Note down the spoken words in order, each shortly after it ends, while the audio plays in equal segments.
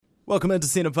Welcome into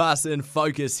Centre Pass in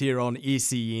Focus here on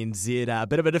SENZ. A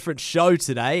bit of a different show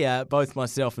today. Both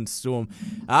myself and Storm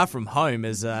are from home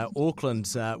as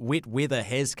Auckland's wet weather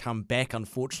has come back,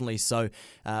 unfortunately. So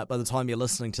by the time you're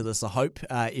listening to this, I hope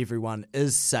everyone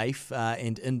is safe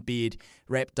and in bed,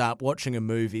 wrapped up, watching a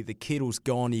movie. The kettle's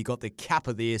gone. You got the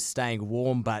cuppa there staying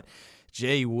warm, but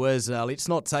gee whiz, let's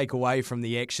not take away from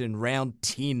the action. Round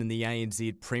 10 in the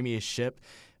ANZ Premiership.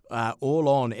 All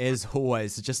on, as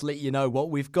always, to just let you know what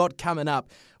we've got coming up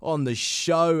on the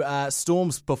show.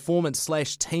 Storm's performance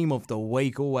 / team of the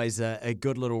week, always a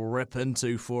good little rip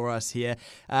into for us here.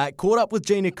 Caught up with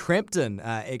Gina Crampton,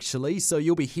 actually, so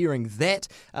you'll be hearing that.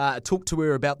 Talk to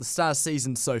her about the Stars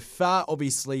season so far.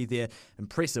 Obviously, their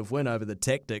impressive win over the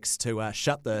Tactics to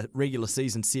shut the regular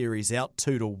season series out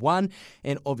 2-1.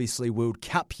 And obviously, World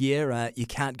Cup year, you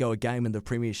can't go a game in the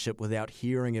Premiership without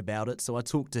hearing about it. So I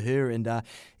talked to her and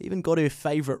even got her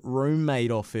favourite roommate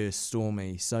off her,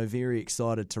 Stormy. So very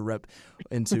excited to rip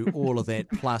into all of that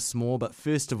plus more. But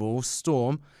first of all,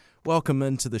 Storm, welcome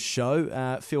into the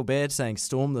show. Feel bad saying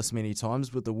Storm this many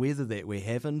times with the weather that we're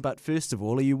having. But first of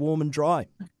all, are you warm and dry?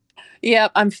 Yeah,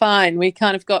 I'm fine. We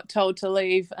kind of got told to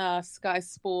leave Sky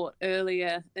Sport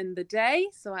earlier in the day.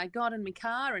 So I got in my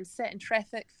car and sat in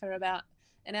traffic for about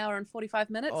an hour and 45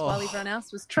 minutes while everyone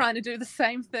else was trying to do the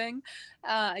same thing.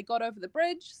 I got over the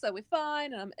bridge, so we're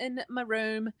fine. And I'm in my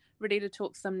room, ready to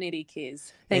talk some netty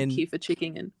cares. Thank you for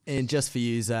checking in. And just for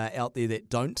you out there that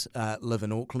don't live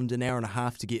in Auckland, an hour and a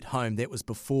half to get home. That was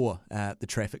before the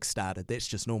traffic started. That's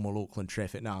just normal Auckland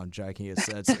traffic. No, I'm joking.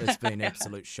 It's been an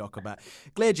absolute shocker. But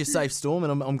glad you're safe, Storm,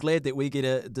 and I'm glad that we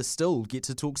get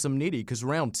to talk some netty, because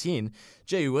round 10,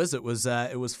 gee whiz, it was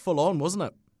full on, wasn't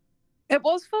it? It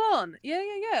was full on. Yeah.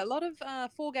 A lot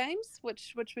of 4 games,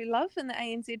 which we love in the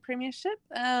ANZ Premiership.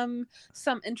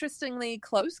 Some interestingly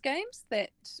close games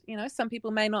that, some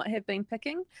people may not have been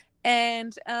picking.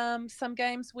 And some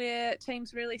games where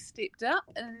teams really stepped up,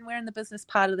 and we're in the business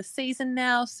part of the season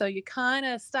now, so you're kind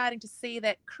of starting to see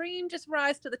that cream just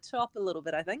rise to the top a little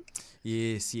bit, I think.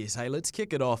 Yes. Hey, let's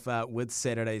kick it off with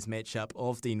Saturday's matchup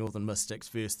of the Northern Mystics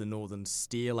versus the Northern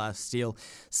Steel. Steel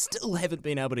still haven't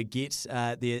been able to get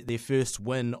their first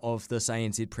win of this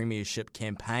ANZ Premiership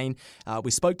campaign. We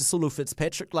spoke to Sulu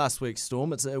Fitzpatrick last week,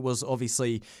 Storm. It was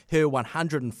obviously her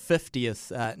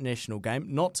 150th national game.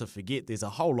 Not to forget, there's a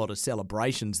whole lot of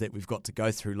celebrations that we've got to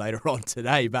go through later on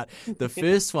today, but the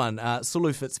first one,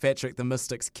 Sulu Fitzpatrick, the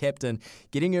Mystics captain,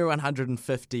 getting her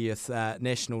 150th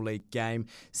National League game,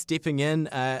 stepping in.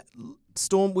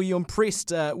 Storm, were you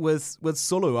impressed with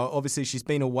Sulu? Obviously, she's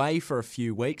been away for a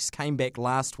few weeks, came back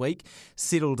last week,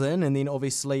 settled in, and then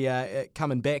obviously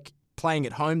coming back, playing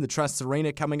at home, the Trust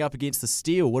Arena, coming up against the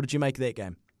Steel. What did you make of that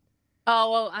game?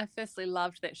 Oh, well, I firstly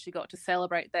loved that she got to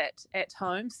celebrate that at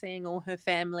home, seeing all her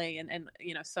family and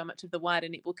so much of the wider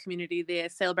netball community there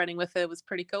celebrating with her was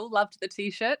pretty cool. Loved the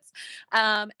T-shirts.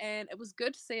 And it was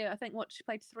good to see her. I think she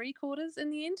played 3 quarters in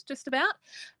the end, just about.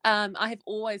 I have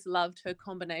always loved her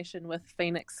combination with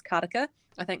Phoenix Karaka.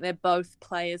 I think they're both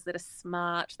players that are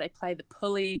smart. They play the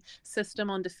pulley system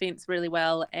on defence really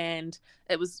well, and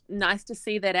it was nice to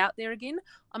see that out there again.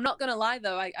 I'm not going to lie,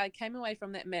 though. I came away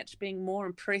from that match being more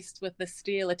impressed with the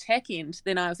Steel attack end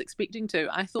than I was expecting to.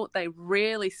 I thought they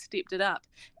really stepped it up.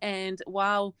 And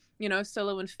while,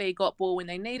 Sulu and Fee got ball when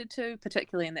they needed to,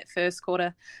 particularly in that first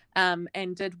quarter, and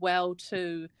did well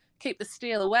to keep the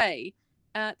Steel away,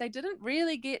 they didn't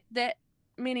really get that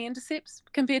many intercepts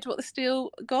compared to what the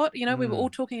Steel got. We were all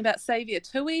talking about Saviour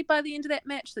Tui by the end of that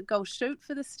match, the goal shoot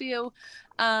for the Steel.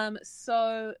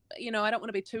 So, I don't want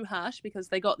to be too harsh because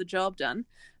they got the job done.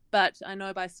 But I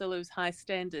know by Sulu's high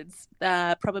standards,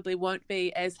 probably won't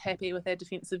be as happy with their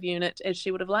defensive unit as she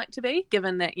would have liked to be,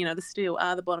 given that, the Steel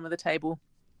are the bottom of the table,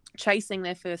 chasing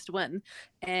their first win,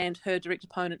 and her direct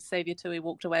opponent, Saviour Tui,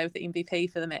 walked away with the MVP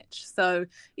for the match. So,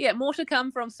 yeah, more to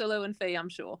come from Sulu and Fee, I'm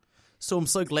sure. So I'm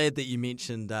so glad that you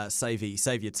mentioned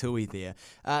Saviour Tui there.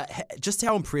 Just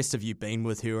how impressed have you been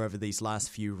with her over these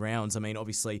last few rounds? I mean,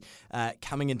 obviously,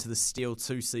 coming into the Steel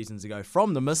 2 seasons ago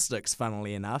from the Mystics,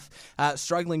 funnily enough,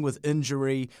 struggling with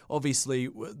injury, obviously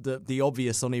the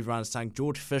obvious on everyone's tongue,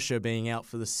 George Fisher being out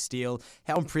for the Steel.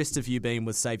 How impressed have you been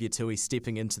with Saviour Tui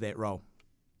stepping into that role?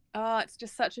 Oh, it's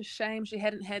just such a shame she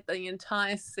hadn't had the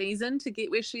entire season to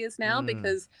get where she is now,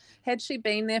 because had she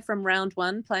been there from round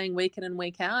 1 playing week in and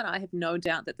week out, I have no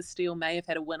doubt that the Steel may have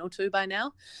had a win or 2 by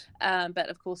now. But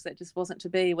of course, that just wasn't to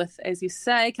be with, as you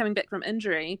say, coming back from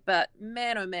injury. But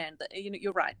man, oh man,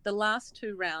 you're right. The last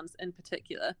 2 rounds in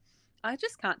particular, I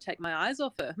just can't take my eyes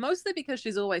off her, mostly because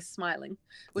she's always smiling,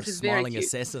 which is very cute. Smiling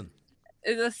assassin.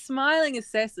 is a smiling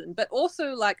assassin, but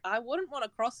also like I wouldn't want to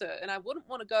cross her and I wouldn't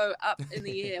want to go up in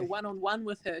the air one-on-one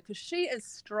with her because she is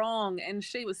strong and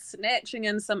she was snatching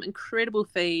in some incredible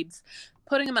feeds,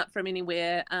 putting them up from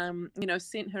anywhere,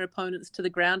 sent her opponents to the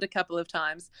ground a couple of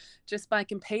times just by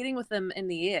competing with them in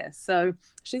the air. So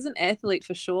she's an athlete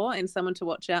for sure and someone to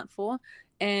watch out for.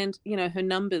 And, her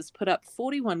numbers put up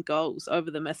 41 goals over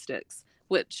the Mystics,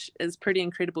 which is pretty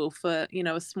incredible for,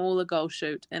 a smaller goal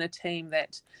shoot and a team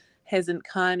that hasn't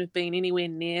kind of been anywhere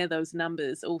near those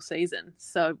numbers all season.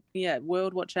 So, yeah,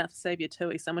 world watch out for Saviour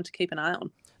Tui, someone to keep an eye on.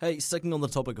 Hey, sticking on the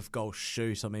topic of goal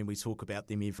shoot, I mean, we talk about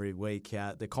them every week.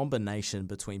 The combination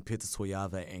between Peta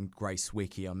Toiava and Grace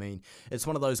Wecke, I mean, it's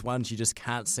one of those ones you just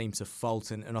can't seem to fault.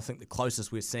 And I think the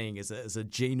closest we're seeing is a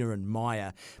Gina and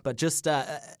Maya. But just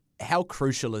how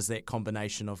crucial is that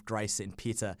combination of Grace and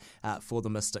Peta for the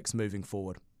Mystics moving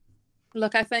forward?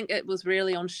 Look, I think it was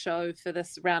really on show for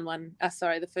this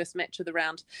the first match of the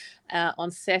round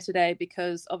on Saturday,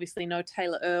 because obviously no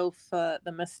Taylor Earl for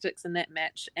the Mystics in that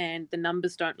match, and the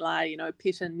numbers don't lie.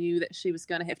 Peta knew that she was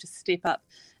going to have to step up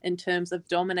in terms of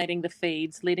dominating the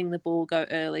feeds, letting the ball go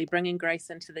early, bringing Grace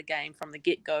into the game from the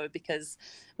get-go, because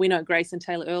we know Grace and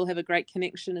Taylor Earl have a great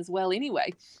connection as well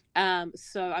anyway.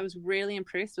 So I was really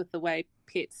impressed with the way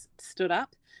Pets stood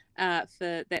up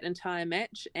for that entire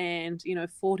match, and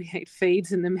 48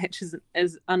 feeds in the match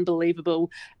is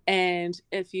unbelievable. And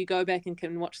if you go back and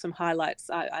can watch some highlights,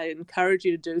 I encourage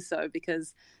you to do so,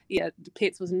 because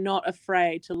Pets was not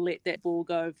afraid to let that ball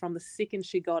go from the second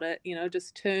she got it,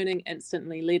 just turning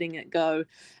instantly, letting it go.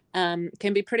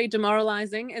 Can be pretty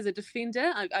demoralizing as a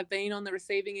defender. I've been on the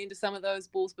receiving end of some of those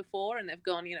balls before, and they've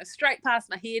gone, straight past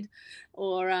my head,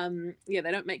 or they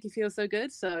don't make you feel so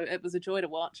good. So it was a joy to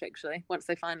watch, actually, once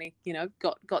they finally,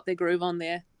 got their groove on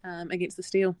there against the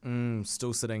Steel.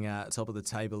 Still sitting at top of the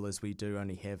table, as we do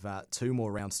only have 2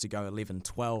 more rounds to go,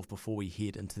 11-12, before we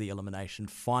head into the elimination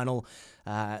final.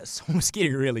 So I'm just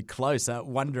getting really close.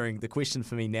 Wondering, the question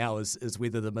for me now is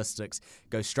whether the Mystics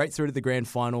go straight through to the grand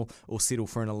final or settle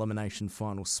for an elimination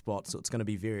final spot. So it's going to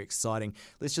be very exciting.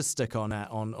 Let's just stick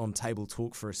on table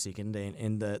talk for a second,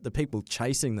 and the people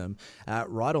chasing them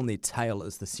right on their tail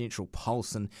is the Central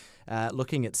Pulse. And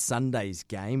looking at Sunday's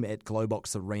game at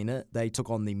Globox Arena, they took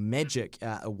on the Magic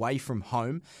away from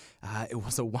home. It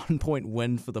was a 1-point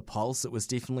win for the Pulse. It was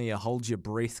definitely a hold your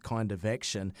breath kind of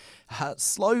action.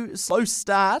 Slow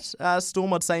start,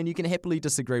 Storm, I'd say, and you can happily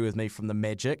disagree with me from the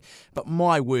Magic, but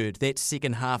my word, that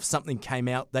second half, something came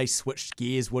out, they switched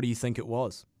gears. What do you think it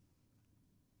was?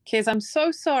 Kez, I'm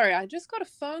so sorry. I just got a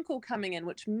phone call coming in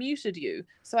which muted you.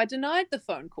 So I denied the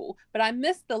phone call, but I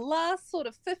missed the last sort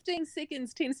of 10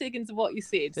 seconds of what you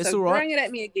said. That's so all right. Bring it at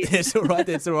me again. That's all right.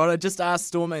 I just asked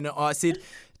Storm, and I said,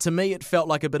 to me, it felt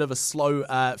like a bit of a slow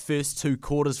first 2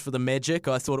 quarters for the Magic.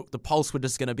 I thought the Pulse were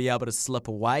just going to be able to slip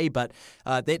away, but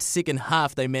that second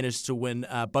half, they managed to win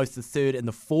both the third and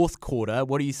the fourth quarter.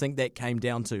 What do you think that came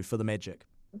down to for the Magic?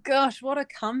 Gosh, what a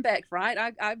comeback, right?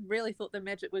 I really thought the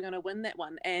Magic were going to win that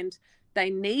one, and they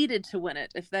needed to win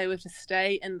it if they were to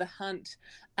stay in the hunt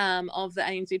of the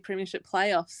ANZ Premiership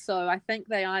playoffs. So I think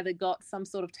they either got some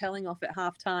sort of telling off at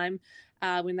halftime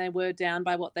when they were down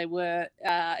by what they were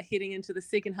heading into the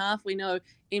second half. We know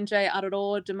MJ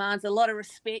Aroa demands a lot of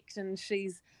respect, and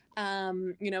she's a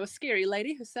scary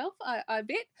lady herself, I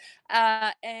bet.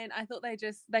 And I thought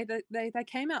they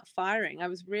came out firing. I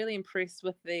was really impressed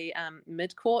with the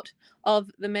mid-court of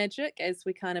the Magic, as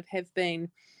we kind of have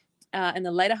been in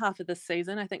the later half of this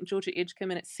season. I think Georgia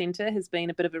Edgecombe in its centre has been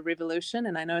a bit of a revolution,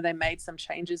 and I know they made some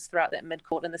changes throughout that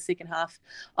mid-court in the second half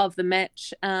of the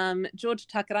match. Georgia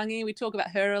Takarangi, we talk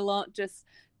about her a lot, just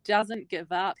doesn't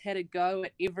give up, had a go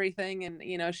at everything,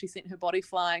 and she sent her body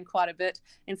flying quite a bit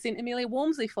and sent Amelia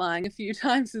Walmsley flying a few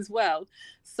times as well.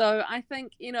 So I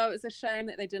think it's a shame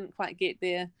that they didn't quite get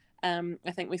there.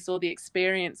 I think we saw the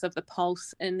experience of the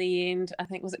Pulse in the end. I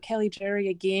think, was it Kelly Jury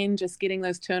again, just getting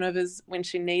those turnovers when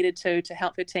she needed to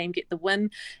help her team get the win.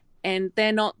 And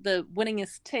they're not the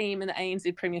winningest team in the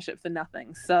ANZ Premiership for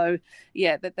nothing. So,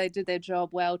 yeah, that they did their job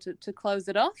well to close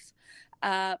it off.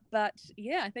 But,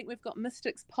 yeah, I think we've got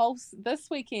Mystics Pulse this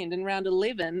weekend in round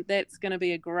 11. That's going to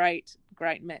be a great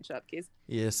matchup, Kez.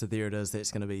 Yeah, so there it is. That's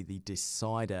going to be the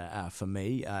decider for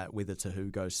me, whether to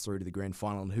who goes through to the grand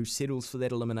final and who settles for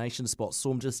that elimination spot. So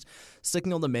I'm just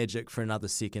sticking on the Magic for another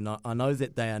second. I know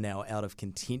that they are now out of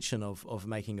contention of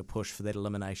making a push for that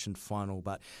elimination final,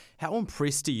 but how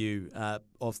impressed are you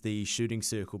of the shooting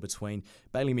circle between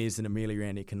Bailey Mears and Amelia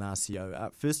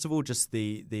Anne-Ignacio? First of all, just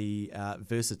the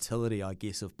versatility, I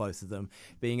guess, of both of them,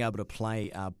 being able to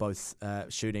play both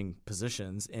shooting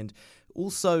positions, and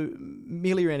Also,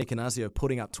 Melia Anacanazio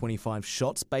putting up 25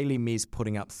 shots, Bailey Mes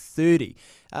putting up 30.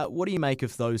 What do you make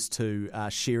of those two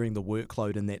sharing the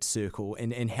workload in that circle,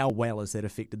 and how well has that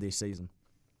affected their season?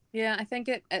 Yeah, I think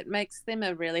it makes them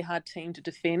a really hard team to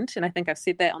defend. And I think I've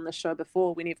said that on the show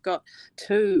before. When you've got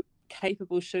two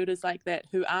capable shooters like that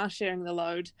who are sharing the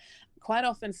load, quite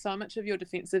often so much of your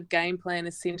defensive game plan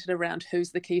is centered around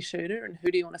who's the key shooter and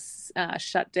who do you want to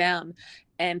shut down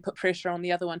and put pressure on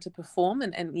the other one to perform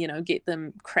and get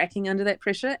them cracking under that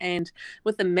pressure. And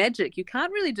with the Magic, you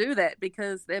can't really do that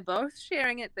because they're both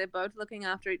sharing it. They're both looking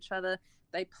after each other.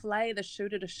 They play the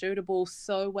shooter-to-shooter ball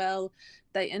so well.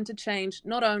 They interchange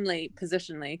not only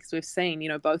positionally, because we've seen,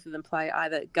 both of them play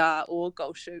either guard or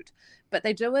goal shoot, but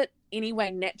they do it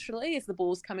anyway naturally as the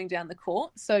ball's coming down the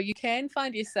court. So you can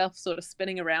find yourself sort of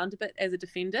spinning around a bit as a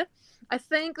defender. I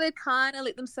think they've kind of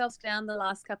let themselves down the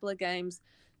last couple of games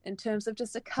in terms of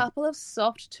just a couple of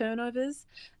soft turnovers.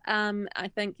 I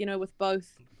think, with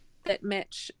both that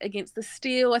match against the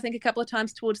Steel, I think a couple of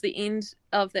times towards the end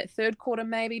of that third quarter,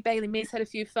 maybe Bailey Mes had a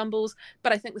few fumbles,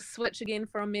 but I think the switch again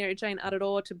from Mary Jane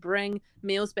Aroa to bring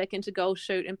Mills back into goal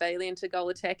shoot and Bailey into goal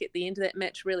attack at the end of that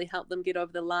match really helped them get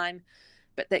over the line.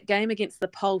 But that game against the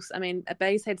Pulse,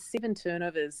 Bays had 7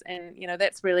 turnovers, and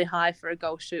that's really high for a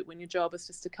goal shoot when your job is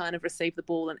just to kind of receive the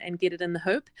ball and get it in the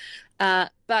hoop.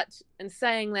 But in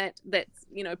saying that, that's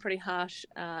pretty harsh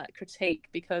critique,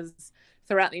 because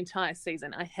throughout the entire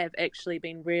season, I have actually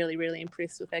been really, really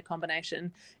impressed with their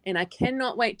combination. And I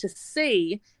cannot wait to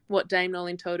see what Dame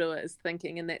Noeline Taurua is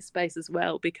thinking in that space as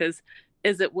well, because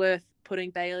is it worth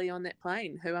putting Bailey on that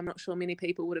plane, who I'm not sure many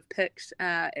people would have picked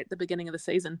at the beginning of the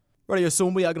season? Radio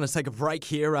Storm, we are going to take a break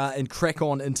here and crack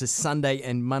on into Sunday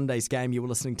and Monday's game. You were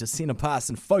listening to Centre Pass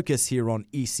and Focus here on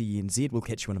ECNZ. We'll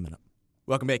catch you in a minute.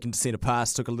 Welcome back into Centre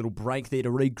Pass. Took a little break there to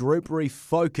regroup,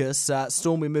 refocus.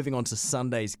 Storm, we're moving on to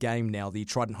Sunday's game now. The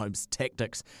Trident Homes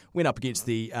Tactics went up against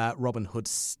the Robin Hood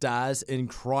Stars in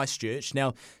Christchurch.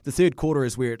 Now, the third quarter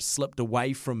is where it slipped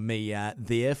away from me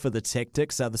there for the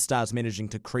Tactics. The Stars managing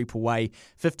to creep away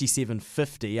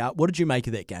 57-50. What did you make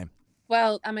of that game?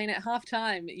 Well, at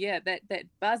halftime, that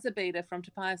buzzer beater from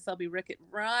Tapaya Selby-Rickett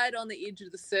right on the edge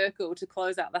of the circle to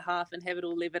close out the half and have it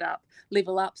all level up.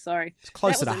 It's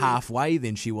closer to halfway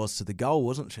than she was to the goal,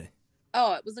 wasn't she?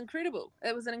 Oh, it was incredible.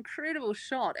 It was an incredible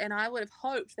shot, and I would have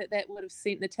hoped that would have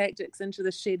sent the Tactics into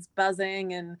the sheds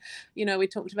buzzing, and, we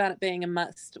talked about it being a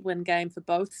must-win game for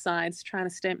both sides, trying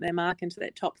to stamp their mark into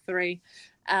that top 3.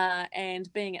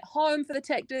 And being at home for the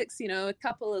Tactics, a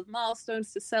couple of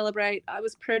milestones to celebrate. I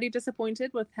was pretty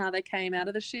disappointed with how they came out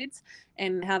of the sheds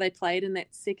and how they played in that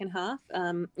second half.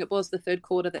 It was the third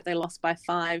quarter that they lost by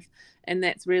 5, and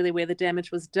that's really where the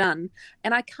damage was done.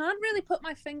 And I can't really put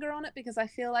my finger on it because I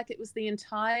feel like it was the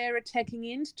entire attacking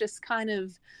end just kind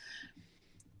of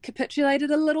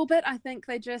capitulated a little bit. I think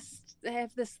they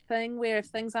have this thing where if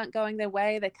things aren't going their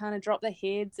way, they kind of drop their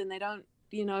heads and they don't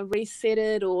reset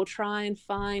it or try and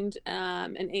find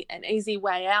an easy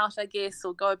way out, I guess,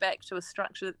 or go back to a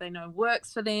structure that they know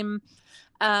works for them.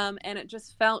 And it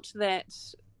just felt that,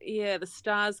 the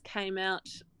Stars came out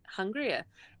hungrier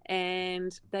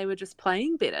and they were just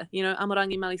playing better.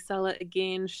 Amorangi Malisala,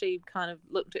 again, she kind of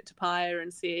looked at Tapaya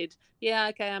and said,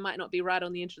 okay, I might not be right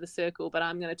on the edge of the circle, but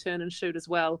I'm going to turn and shoot as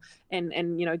well and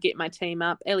get my team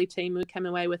up. Ellie Timu came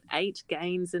away with 8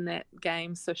 gains in that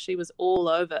game, so she was all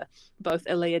over both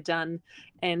Aaliyah Dunn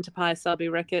and Tapaya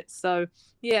Selby-Rickett. So,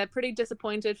 pretty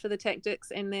disappointed for the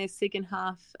Tactics and their second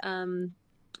half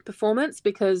performance,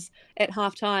 because at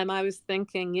halftime I was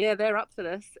thinking, they're up for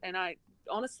this, and I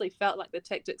honestly felt like the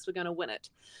Tactics were going to win it.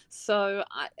 So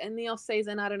in the off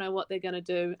season, I don't know what they're going to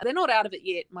do. They're not out of it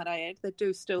yet, might I add. They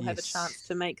do still have a chance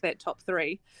to make that top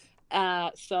 3.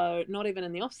 So not even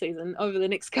in the off season, over the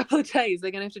next couple of days,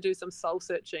 they're going to have to do some soul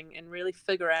searching and really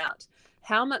figure out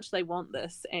how much they want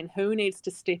this and who needs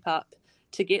to step up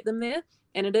to get them there.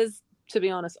 And it is, to be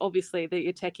honest, obviously the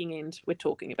attacking end we're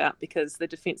talking about, because the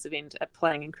defensive end are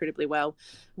playing incredibly well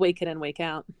week in and week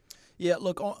out. Yeah,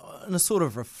 look, in a sort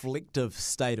of reflective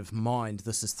state of mind,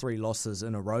 this is 3 losses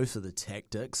in a row for the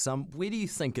Tactics. Where do you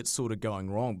think it's sort of going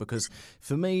wrong? Because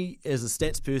for me, as a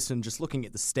stats person, just looking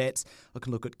at the stats, I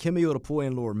can look at Kimi Orapoi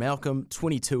and Laura Malcolm,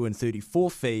 22 and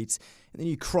 34 feeds, and then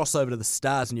you cross over to the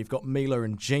Stars and you've got Mila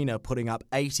and Gina putting up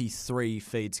 83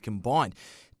 feeds combined.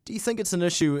 Do you think it's an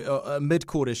issue, a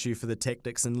mid-court issue for the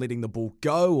Tactics and letting the ball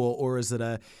go, or is it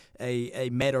a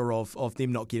matter of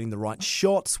them not getting the right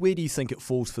shots? Where do you think it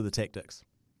falls for the Tactics?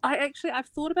 I've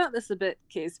thought about this a bit,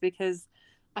 Kez, because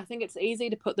I think it's easy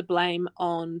to put the blame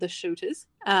on the shooters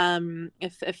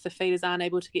if the feeders aren't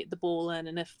able to get the ball in,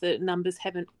 and if the numbers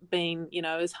haven't been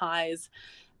as high as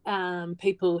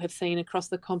people have seen across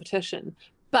the competition.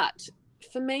 But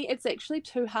for me, it's actually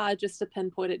too hard just to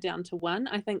pinpoint it down to one.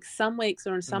 I think some weeks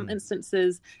or in some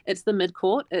instances, it's the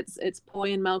mid-court. It's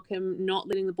Poi and Malcolm not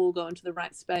letting the ball go into the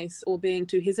right space or being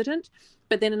too hesitant.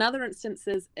 But then in other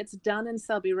instances, it's Dunn and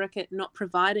Selby Rickett not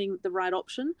providing the right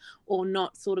option or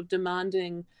not sort of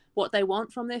demanding what they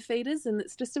want from their feeders. And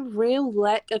it's just a real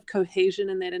lack of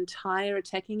cohesion in that entire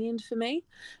attacking end for me.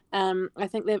 I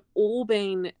think they've all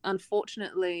been,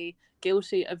 unfortunately,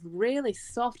 guilty of really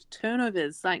soft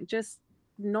turnovers, like just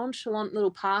nonchalant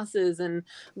little passes, and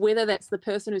whether that's the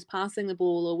person who's passing the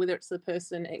ball or whether it's the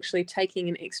person actually taking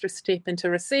an extra step into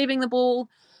receiving the ball,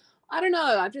 I don't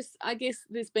know. I guess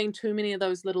there's been too many of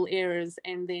those little errors,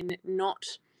 and then not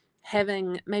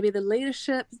having maybe the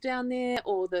leadership down there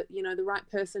or the right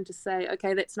person to say,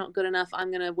 okay, that's not good enough, I'm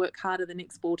going to work harder the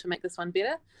next ball to make this one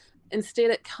better.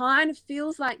 Instead, it kind of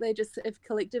feels like they just have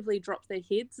collectively dropped their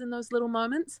heads in those little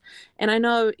moments. And I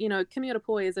know, Kimi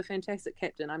Poi is a fantastic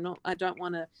captain. I don't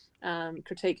want to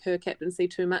critique her captaincy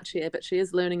too much here, but she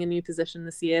is learning a new position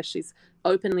this year. She's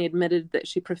openly admitted that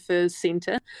she prefers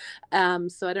centre.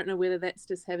 So I don't know whether that's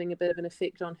just having a bit of an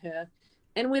effect on her,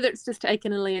 and whether it's just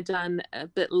taken Aaliyah Dunn a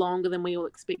bit longer than we all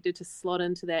expected to slot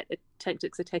into that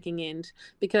tactics attacking end.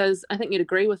 Because I think you'd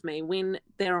agree with me, when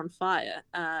they're on fire,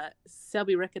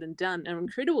 Selby Rickett and Dunn are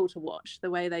incredible to watch, the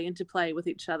way they interplay with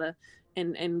each other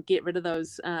and get rid of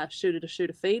those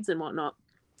shooter-to-shooter feeds and whatnot.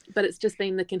 But it's just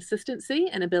been the consistency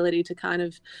and ability to kind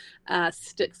of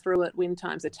stick through it when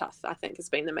times are tough, I think, has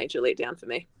been the major letdown for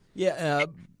me.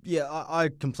 Yeah, I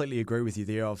completely agree with you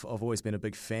there. I've always been a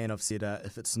big fan. I've said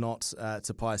if it's not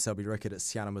Tapai Selby Rickett,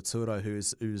 it's Tiana Maturo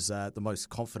who's the most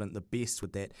confident, the best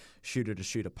with that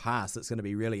shooter-to-shooter pass. It's going to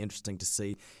be really interesting to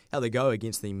see how they go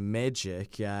against the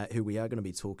Magic, who we are going to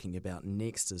be talking about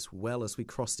next, as well as we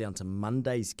cross down to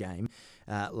Monday's game.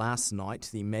 Last night,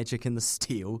 the Magic and the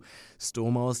Steel.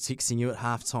 Storm, I was texting you at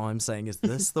halftime saying, is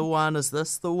this the one? Is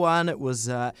this the one? It was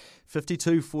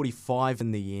 52-45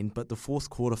 in the end, but the fourth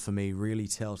quarter for me really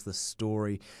tells the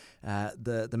story.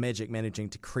 The Magic managing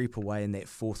to creep away in that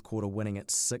fourth quarter, winning it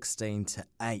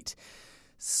 16-8.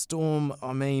 Storm,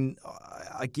 I mean,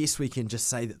 I guess we can just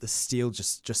say that the Steel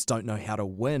just don't know how to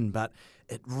win, but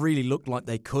it really looked like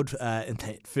they could in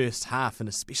that first half, and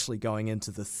especially going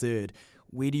into the third.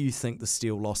 Where do you think the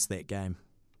Steel lost that game?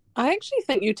 I actually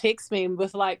think you text me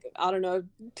with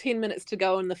 10 minutes to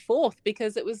go in the fourth,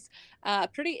 because it was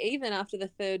pretty even after the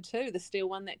third too. The Steel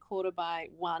won that quarter by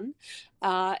 1.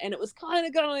 And it was kind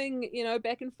of going,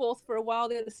 back and forth for a while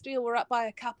there. The Steel were up by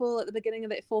a couple at the beginning of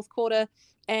that fourth quarter.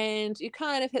 And you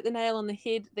kind of hit the nail on the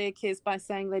head there, Kez, by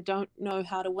saying they don't know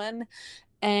how to win.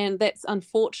 And that's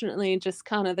unfortunately just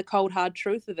kind of the cold, hard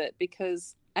truth of it,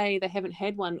 because A, they haven't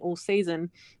had one all season.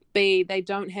 B, they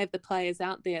don't have the players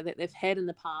out there that they've had in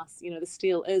the past. The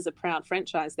Steel is a proud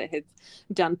franchise that has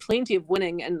done plenty of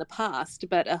winning in the past,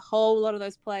 but a whole lot of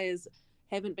those players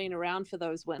haven't been around for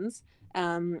those wins.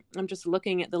 I'm just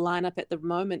looking at the lineup at the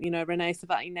moment. Renee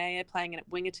Savati-Naya playing at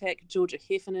wing attack. Georgia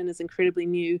Heffernan is incredibly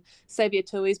new. Xavier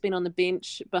Tui's been on the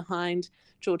bench behind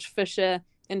George Fisher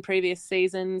in previous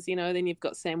seasons. Then you've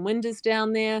got Sam Winders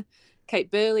down there.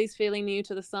 Kate Burley's fairly new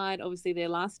to the side, obviously there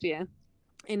last year.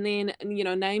 And then,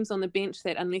 names on the bench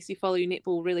that, unless you follow your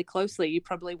netball really closely, you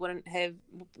probably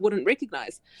wouldn't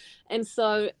recognise. And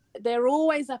so they're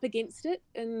always up against it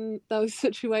in those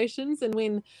situations. And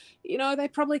when, they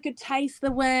probably could taste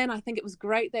the win. I think it was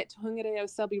great that Tohungareo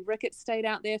Selby Rickett stayed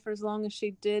out there for as long as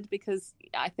she did, because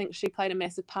I think she played a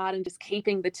massive part in just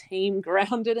keeping the team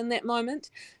grounded in that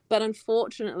moment. But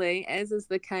unfortunately, as is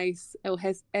the case, or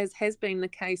as has been the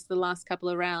case the last couple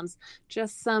of rounds,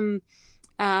 just some...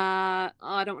 I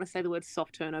don't want to say the word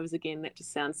soft turnovers again. That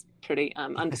just sounds pretty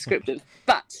undescriptive.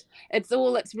 But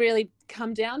it's really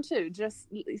come down to just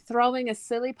throwing a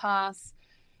silly pass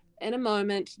in a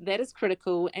moment that is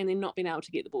critical and then not being able to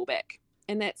get the ball back.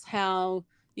 And that's how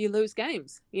you lose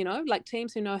games, like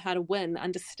teams who know how to win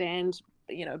understand,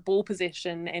 ball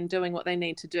possession and doing what they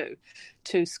need to do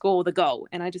to score the goal.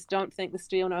 And I just don't think the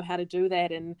Steel know how to do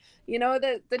that. And,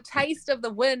 the taste of the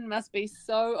win must be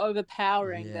so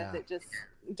overpowering that it just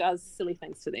does silly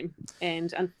things to them.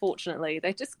 And unfortunately,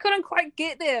 they just couldn't quite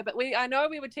get there. But I know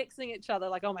we were texting each other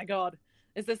like, oh my God,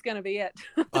 is this going to be it?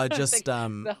 I just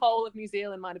the whole of New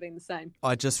Zealand might have been the same.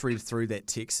 I just read through that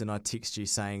text and I text you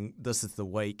saying, this is the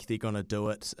week, they're going to do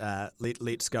it.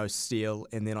 Let's go Steel.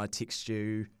 And then I text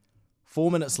you 4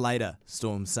 minutes later,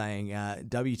 Storm, saying,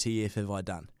 WTF have I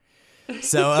done?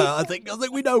 So I think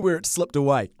we know where it slipped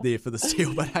away there for the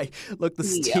Steel. But hey, look, the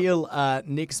Steel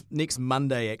next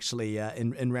Monday actually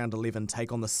in round 11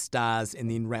 take on the Stars, and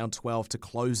then round 12 to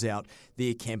close out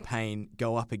their campaign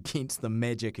go up against the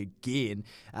Magic again.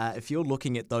 If you're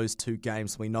looking at those two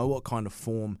games, we know what kind of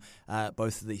form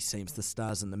both of these teams, the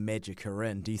Stars and the Magic, are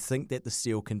in. Do you think that the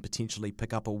Steel can potentially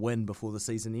pick up a win before the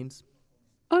season ends?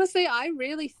 Honestly, I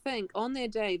really think on their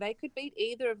day they could beat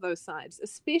either of those sides,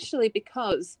 especially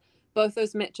because both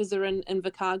those matches are in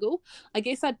Invercargill. I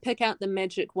guess I'd pick out the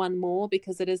Magic one more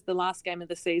because it is the last game of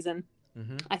the season.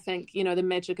 Mm-hmm. I think, the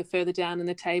Magic are further down in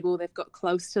the table. They've got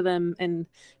close to them in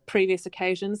previous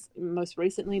occasions, most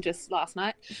recently just last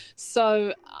night.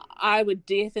 So I would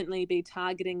definitely be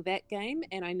targeting that game.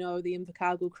 And I know the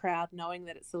Invercargill crowd, knowing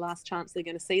that it's the last chance they're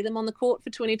going to see them on the court for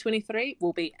 2023,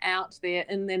 will be out there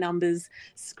in their numbers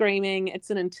screaming. It's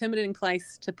an intimidating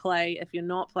place to play if you're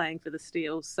not playing for the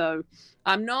Steel. So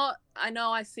I know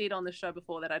I said on the show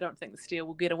before that I don't think the Steel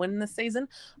will get a win this season.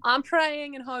 I'm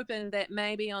praying and hoping that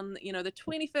maybe on, the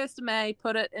 21st of May,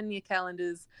 put it in your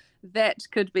calendars, that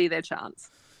could be their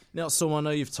chance. Now, so I know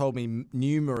you've told me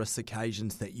numerous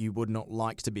occasions that you would not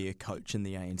like to be a coach in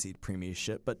the ANZ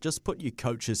Premiership, but just put your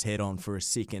coach's hat on for a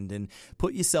second and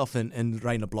put yourself in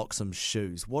Raina Bloxham's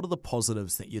shoes. What are the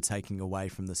positives that you're taking away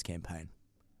from this campaign?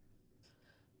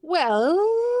 Well,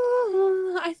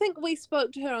 I think we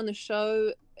spoke to her on the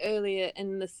show earlier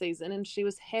in the season, and she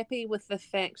was happy with the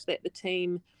fact that the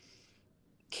team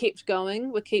kept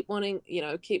going. We keep wanting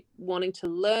to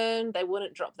learn. They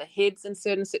wouldn't drop their heads in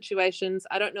certain situations.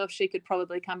 I don't know if she could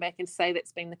probably come back and say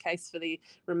that's been the case for the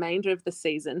remainder of the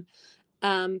season.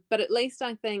 But at least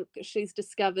I think she's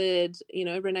discovered,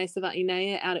 Renee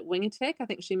Savati-Naya out at Wing Attack. I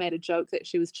think she made a joke that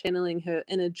she was channeling her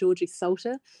inner Georgie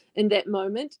Salter in that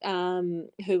moment,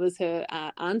 who was her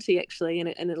auntie, actually,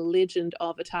 and a legend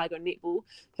of Otago netball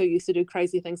who used to do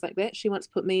crazy things like that. She once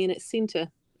put me in at centre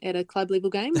at a club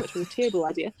level game, which was a terrible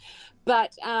idea.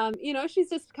 But, she's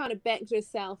just kind of backed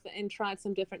herself and tried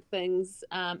some different things.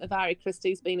 Avari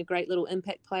Christie's been a great little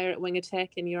impact player at Wing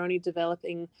Attack, and you're only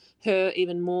developing her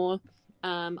even more.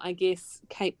 I guess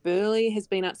Kate Burley has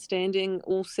been outstanding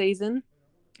all season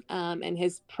and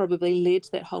has probably led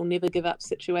that whole never give up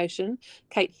situation.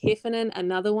 Kate Heffernan,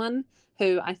 another one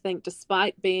who I think,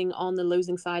 despite being on the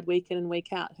losing side week in and week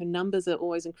out, her numbers are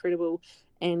always incredible.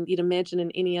 And you'd imagine in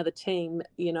any other team,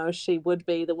 she would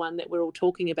be the one that we're all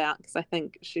talking about, because I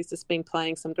think she's just been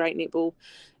playing some great netball.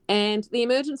 And the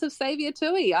emergence of Savia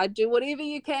Tui. I'd do whatever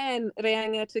you can,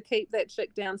 Reanga, to keep that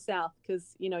chick down south,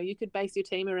 because, you could base your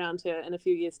team around her in a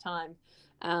few years' time.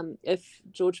 If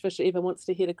George Fisher ever wants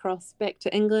to head across back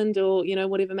to England or,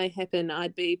 whatever may happen,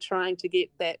 I'd be trying to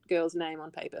get that girl's name on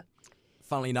paper.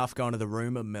 Funnily enough, going to the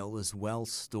rumour mill as well,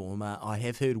 Storm, I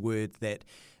have heard word that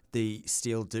the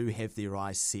Steel do have their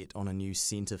eyes set on a new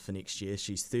centre for next year.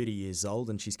 She's 30 years old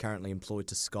and she's currently employed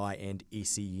to Sky and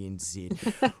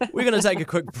SENZ. We're going to take a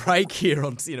quick break here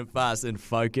on Centre Fast in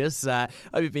Focus. Hope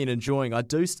you've been enjoying. I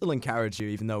do still encourage you,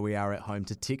 even though we are at home,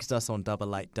 to text us on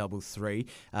 8833.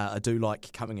 I do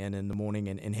like coming in the morning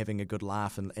and having a good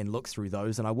laugh and look through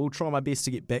those, and I will try my best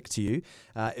to get back to you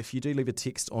if you do leave a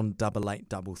text on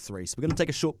 8833. So we're going to take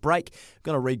a short break,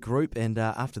 we're going to regroup, and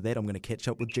after that I'm going to catch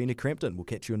up with Gina Crampton. We'll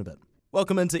catch you in a bit.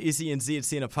 Welcome into SENZ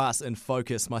Centre Fast in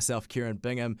Focus. Myself, Kieran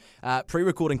Bingham.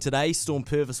 Pre-recording today, Storm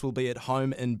Purvis will be at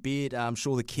home in bed. I'm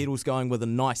sure the kettle's going with a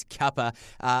nice cuppa,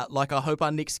 like I hope our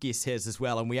next guest has as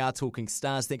well. And we are talking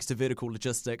Stars thanks to Vertical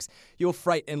Logistics, your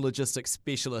freight and logistics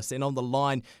specialist. And on the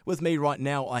line with me right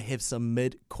now, I have some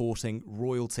mid-courting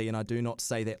royalty, and I do not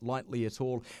say that lightly at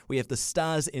all. We have the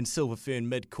Stars and Silver Fern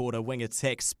mid-quarter wing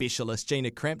attack specialist,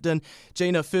 Gina Crampton.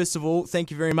 Gina, first of all,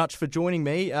 thank you very much for joining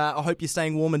me. I hope you're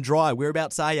staying warm and dry.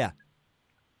 Whereabouts are you?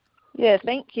 Yeah,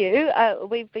 thank you.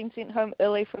 We've been sent home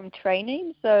early from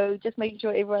training, so just making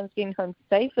sure everyone's getting home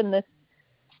safe in this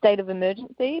state of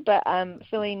emergency, but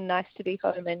feeling nice to be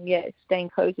home and, staying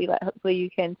cozy, like hopefully you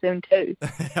can soon too.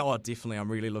 Oh, definitely.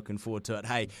 I'm really looking forward to it.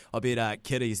 Hey, I bet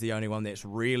Kitty's the only one that's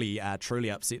really,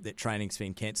 truly upset that training's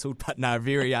been cancelled, but no,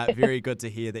 very good to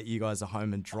hear that you guys are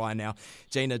home and dry now.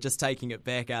 Gina, just taking it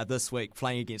back this week,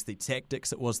 playing against the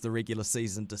Tactics, it was the regular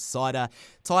season decider,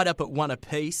 tied up at 1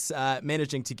 apiece,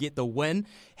 managing to get the win.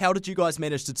 How did you guys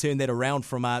manage to turn that around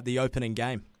from the opening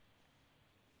game?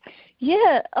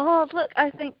 Yeah, look, I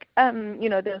think, there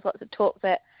was lots of talk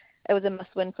that it was a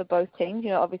must-win for both teams.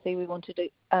 Obviously we wanted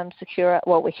to secure,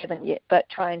 well, we haven't yet, but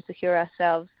try and secure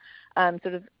ourselves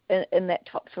sort of in that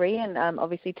top three. And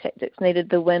obviously Tactics needed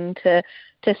the win to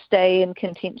stay in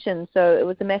contention. So it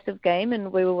was a massive game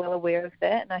and we were well aware of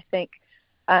that. And I think,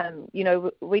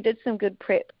 We did some good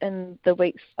prep in the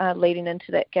weeks leading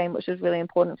into that game, which was really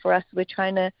important for us. We're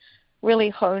trying to really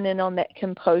hone in on that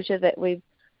composure that we've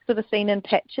sort of seen in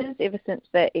patches ever since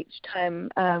that each time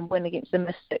win against the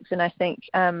Mystics. And I think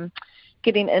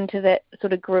getting into that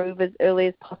sort of groove as early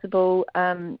as possible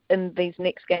in these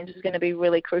next games is going to be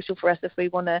really crucial for us if we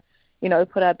want to,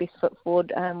 put our best foot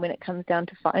forward when it comes down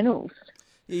to finals.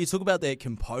 Yeah, you talk about that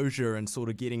composure and sort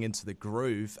of getting into the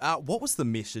groove. What was the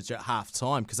message at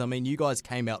half-time? Because, you guys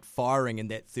came out firing in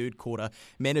that third quarter,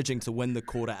 managing to win the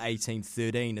quarter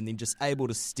 18-13 and then just able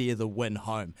to steer the win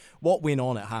home. What went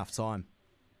on at half-time?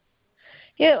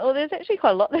 Yeah, well, there's actually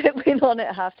quite a lot that went on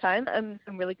at half-time.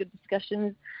 Some really good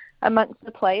discussions amongst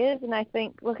the players. And I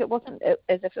think, look, it wasn't as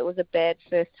if it was a bad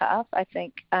first half. I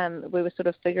think we were sort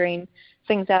of figuring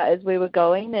things out as we were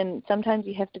going. And sometimes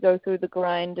you have to go through the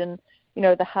grind and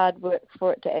the hard work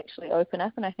for it to actually open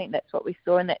up, and I think that's what we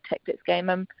saw in that tactics game.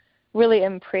 I'm really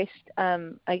impressed,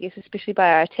 I guess, especially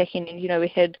by our attacking end. We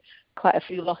had quite a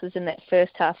few losses in that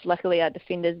first half. Luckily, our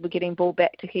defenders were getting ball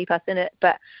back to keep us in it,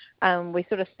 but we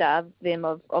sort of starved them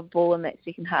of ball in that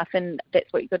second half, and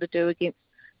that's what you've got to do against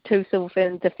two Silver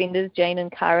Ferns defenders, Jane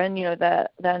and Karen. They're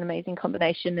an amazing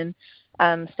combination,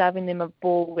 and starving them of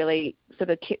ball really sort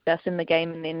of kept us in the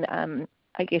game, and then,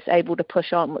 I guess, able to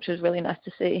push on, which was really nice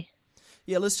to see.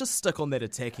 Yeah, let's just stick on that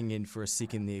attacking end for a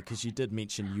second there, because you did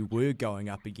mention you were going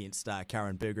up against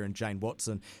Karen Berger and Jane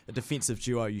Watson, a defensive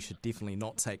duo you should definitely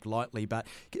not take lightly. But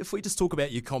if we just talk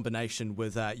about your combination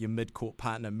with your mid-court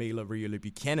partner, Mila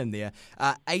Riulu-Buchanan there,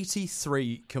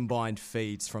 83 combined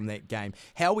feeds from that game.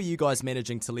 How were you guys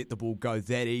managing to let the ball go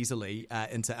that easily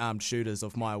into armed shooters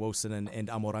of Maya Wilson and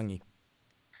Amorangi?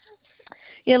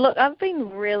 Yeah, look, I've been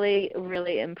really,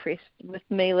 really impressed with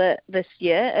Mila this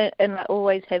year, and I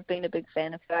always have been a big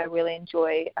fan of her. I really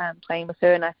enjoy playing with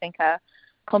her, and I think our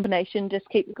combination just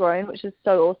keeps growing, which is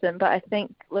so awesome. But I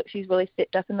think, look, she's really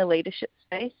stepped up in the leadership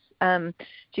space.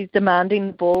 She's demanding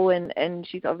the ball, and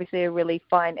she's obviously a really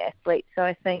fine athlete. So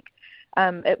I think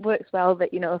it works well that,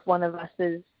 if one of us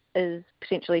is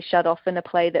potentially shut off in a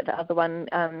play, that the other one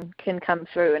can come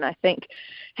through. And I think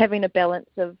having a balance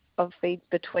of feeds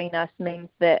between us means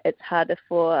that it's harder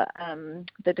for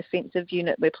the defensive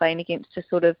unit we're playing against to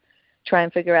sort of try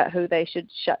and figure out who they should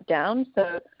shut down.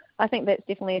 So I think that's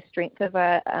definitely a strength of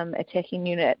our attacking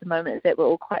unit at the moment, is that we're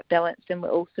all quite balanced and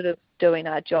we're all sort of doing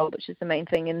our job, which is the main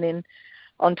thing. And then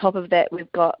on top of that,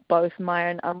 we've got both Maya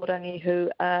and Amorangi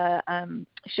who are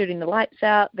shooting the lights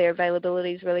out. Their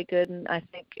availability is really good, and I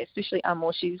think especially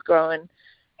Amo, she's growing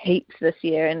heaps this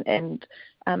year. And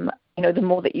the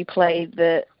more that you play,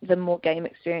 the more game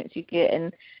experience you get,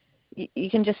 and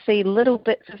you can just see little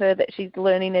bits of her that she's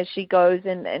learning as she goes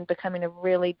and becoming a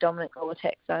really dominant goal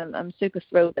attack. So I'm super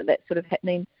thrilled that that's sort of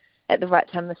happening at the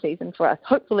right time of the season for us,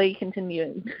 hopefully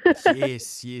continuing.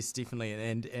 Yes, definitely.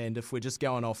 And if we're just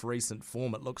going off recent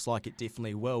form, it looks like it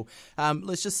definitely will.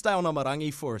 Let's just stay on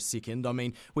Amorangi for a second.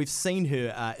 We've seen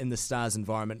her in the Stars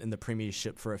environment in the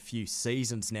Premiership for a few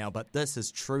seasons now, but this has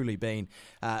truly been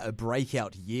a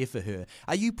breakout year for her.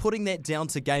 Are you putting that down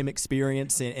to game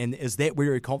experience, and is that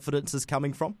where her confidence is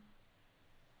coming from?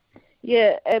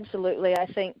 Yeah, absolutely. I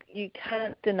think you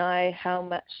can't deny how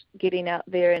much getting out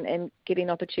there and getting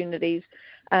opportunities,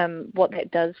 what that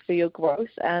does for your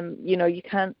growth. You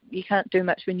can't do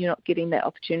much when you're not getting that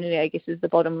opportunity, I guess, is the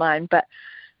bottom line. But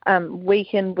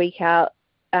week in, week out,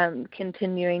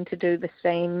 continuing to do the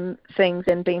same things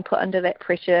and being put under that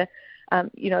pressure,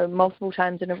 multiple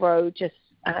times in a row just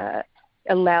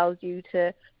allows you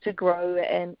to grow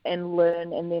and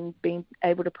learn, and then being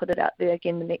able to put it out there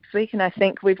again the next week. And I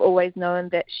think we've always known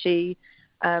that she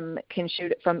can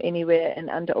shoot it from anywhere and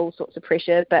under all sorts of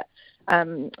pressure, but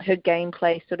her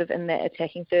gameplay sort of in that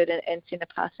attacking third and centre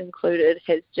pass included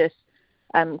has just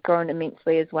grown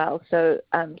immensely as well. So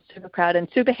I'm super proud and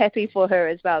super happy for her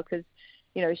as well, because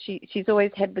she's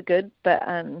always had the good, but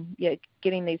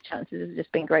getting these chances has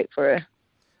just been great for her.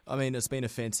 It's been a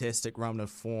fantastic run of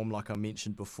form, like I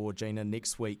mentioned before, Gina.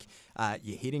 Next week,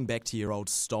 you're heading back to your old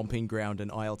stomping ground in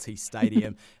ILT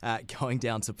Stadium, going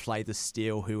down to play the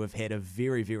Steel, who have had a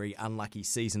very, very unlucky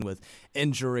season with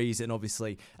injuries, and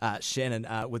obviously Shannon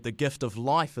with the gift of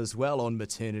life as well on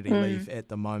maternity leave at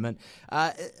the moment.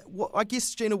 I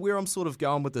guess, Gina, where I'm sort of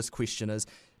going with this question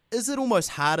is it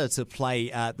almost harder to play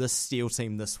this Steel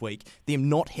team this week, them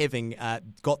not having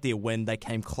got their win? They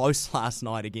came close last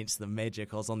night against the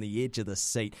Magic. I was on the edge of the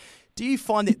seat. Do you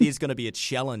find that there's going to be a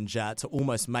challenge to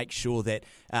almost make sure that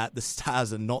the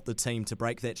Stars are not the team to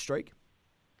break that streak?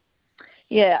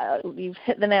 Yeah, you've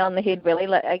hit the nail on the head, really.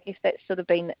 I guess that's sort of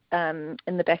been in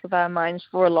the back of our minds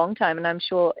for a long time, and I'm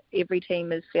sure every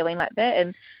team is feeling like that.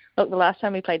 And look, the last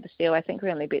time we played the Steel, I think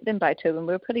we only beat them by 2, and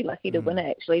we were pretty lucky to win it,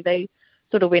 actually. They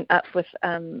sort of went up with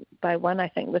by 1, I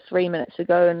think, with 3 minutes to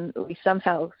go, and we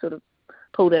somehow sort of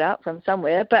pulled it out from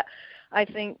somewhere. But I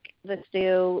think the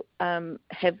Steel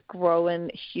have grown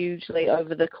hugely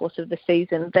over the course of the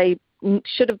season. They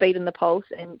should have beaten the Pulse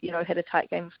and, had a tight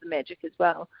game with the Magic as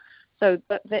well. So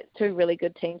that's 2 really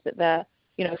good teams that they're,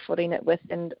 footing it with.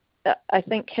 And I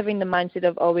think having the mindset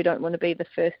of, we don't want to be the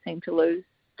first team to lose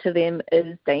to them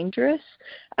is dangerous.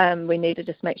 We need to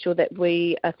just make sure that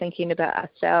we are thinking about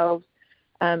ourselves,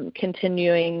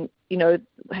 continuing,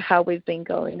 how we've been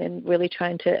going and really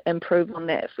trying to improve on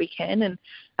that if we can,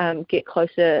 and get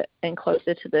closer and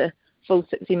closer to the full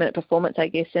 60-minute performance, I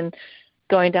guess. And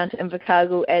going down to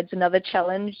Invercargill adds another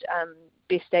challenge.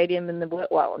 Best stadium in the world,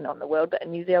 well, not in the world, but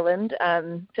in New Zealand,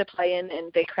 to play in,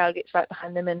 and their crowd gets right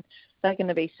behind them, and they're going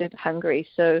to be super hungry.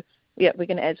 So, yeah, we're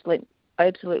going to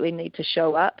absolutely need to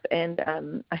show up, and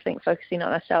I think focusing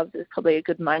on ourselves is probably a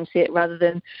good mindset rather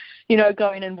than,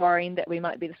 going and worrying that we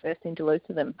might be the first team to lose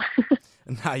to them.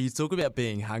 No, you talk about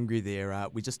being hungry there.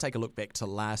 We just take a look back to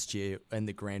last year in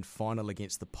the grand final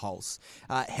against the Pulse.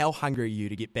 How hungry are you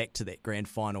to get back to that grand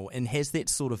final, and has that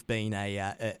sort of been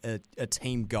a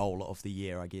team goal of the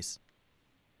year, I guess?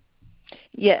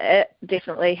 Yeah, it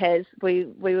definitely has. We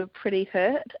were pretty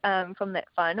hurt from that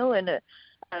final, and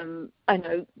I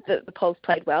know that the Pulse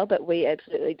played well, but we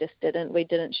absolutely just didn't. We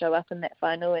didn't show up in that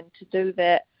final, and to do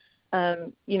that,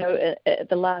 at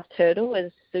the last hurdle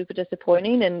is super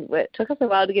disappointing, and it took us a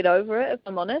while to get over it, if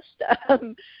I'm honest.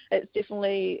 It's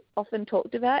definitely often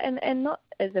talked about, and not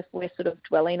as if we're sort of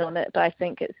dwelling on it, but I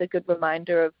think it's a good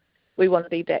reminder of we want to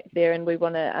be back there, and we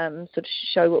want to sort of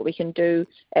show what we can do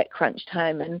at crunch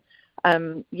time. And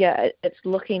it's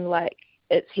looking like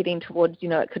it's heading towards,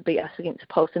 it could be us against the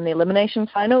Pulse in the elimination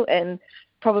final, and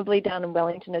probably down in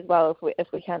Wellington as well if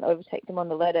we can't overtake them on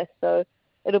the ladder. So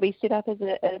it'll be set up as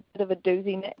a bit of a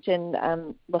doozy match,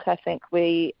 and look, I think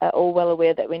we are all well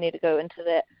aware that we need to go into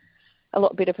that a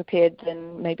lot better prepared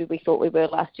than maybe we thought we were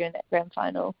last year in that grand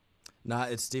final. No,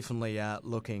 it's definitely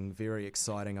looking very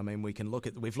exciting. I mean, we've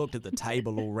looked at the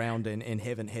table all round and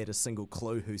haven't had a single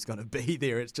clue who's going to be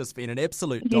there. It's just been an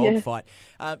absolute dogfight.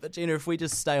 But Gina, if we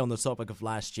just stay on the topic of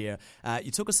last year,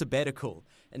 you took a sabbatical.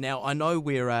 And now I know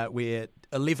we're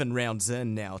 11 rounds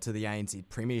in now to the ANZ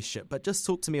Premiership, but just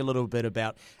talk to me a little bit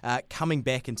about coming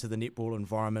back into the netball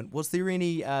environment. Was there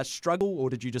any struggle, or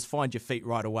did you just find your feet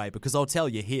right away? Because I'll tell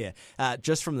you here,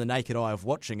 just from the naked eye of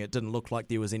watching, it didn't look like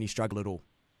there was any struggle at all.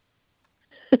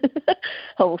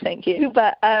 Oh, thank you.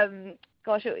 But I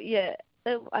sort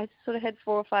of had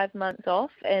 4 or 5 months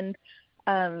off, and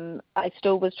I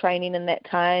still was training in that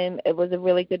time. It was a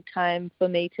really good time for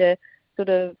me to sort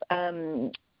of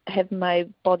have my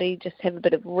body just have a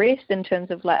bit of rest in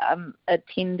terms of, like, I'm a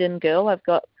tendon girl. I've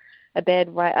got a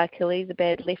bad right Achilles, a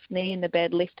bad left knee, and a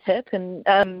bad left hip, and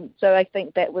so I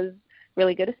think that was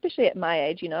really good, especially at my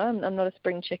age. I'm not a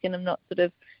spring chicken. I'm not sort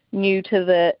of new to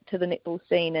the netball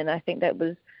scene, and I think that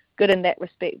was good in that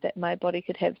respect, that my body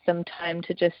could have some time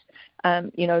to just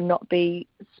not be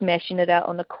smashing it out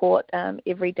on the court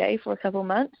every day for a couple of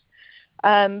months.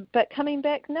 But coming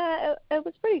back, it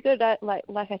was pretty good.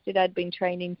 Like I said, I'd been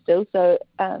training still, so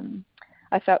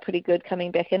I felt pretty good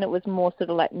coming back in. It was more sort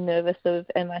of like nervous of,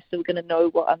 am I still going to know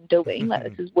what I'm doing? Like,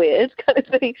 this is weird kind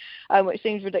of thing, which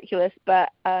seems ridiculous. But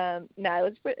it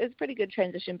was pretty good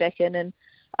transition back in, and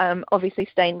obviously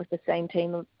staying with the same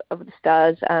team of the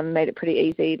Stars made it pretty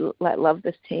easy. Like, love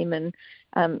this team, and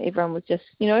everyone was just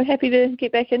happy to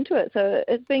get back into it. So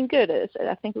it's been good.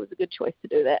 I think it was a good choice to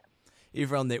do that.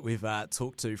 Everyone that we've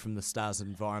talked to from the Stars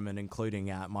environment,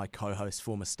 including my co-host,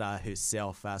 former Star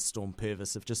herself, Storm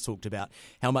Purvis, have just talked about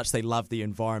how much they love the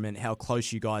environment, how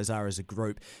close you guys are as a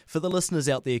group. For the listeners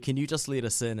out there, can you just let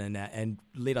us in and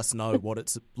let us know what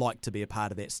it's like to be a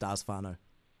part of that Stars whānau?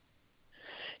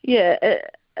 Yeah,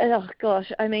 oh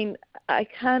gosh, I mean, I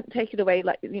can't take it away.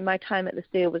 Like, my time at the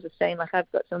Steel was the same. Like,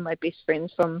 I've got some of my best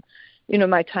friends from,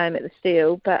 my time at the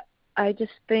Steel, but I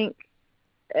just think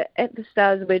at the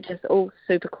Stars, we're just all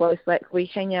super close. Like, we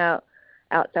hang out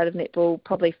outside of netball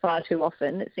probably far too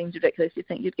often. It seems ridiculous. You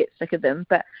think you'd get sick of them,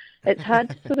 but it's hard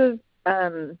to sort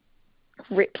of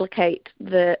replicate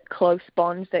the close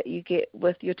bonds that you get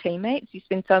with your teammates. You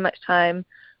spend so much time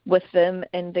with them,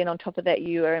 and then on top of that,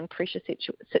 you are in pressure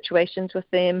situations with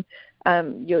them.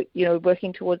 You're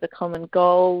working towards a common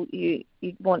goal. You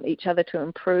want each other to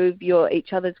improve. You're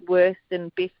each other's worst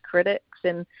and best critics,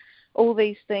 and all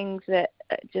these things that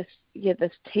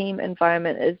this team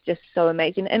environment is just so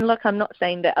amazing. And look, I'm not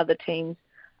saying that other teams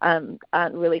aren't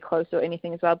really close or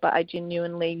anything as well, but I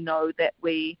genuinely know that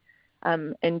we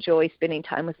enjoy spending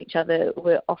time with each other.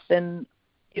 We're often,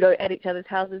 at each other's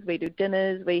houses. We do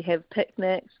dinners, we have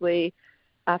picnics,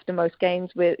 after most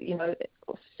games, we're,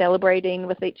 celebrating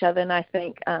with each other. And I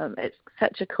think it's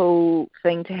such a cool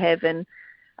thing to have. And,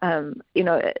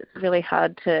 it's really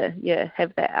hard to,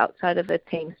 have that outside of a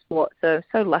team sport. So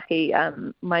lucky,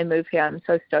 my move here. I'm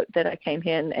so stoked that I came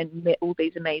here and met all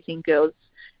these amazing girls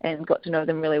and got to know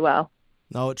them really well.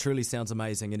 No, it truly sounds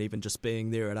amazing. And even just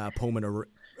being there at our Pullman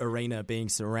Arena, being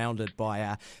surrounded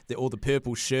by all the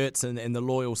purple shirts and the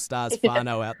loyal Stars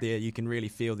whānau out there, you can really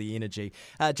feel the energy.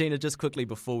 Gina, just quickly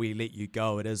before we let you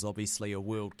go, it is obviously a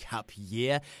World Cup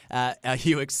year. Are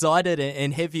you excited,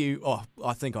 and have you,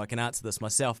 I think I can answer this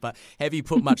myself, but have you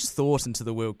put much thought into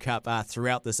the World Cup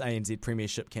throughout this ANZ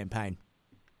Premiership campaign?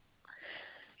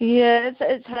 Yeah,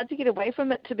 it's hard to get away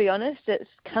from it, to be honest. It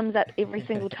comes up every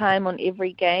single time on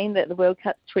every game that the World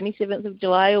Cup's 27th of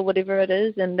July or whatever it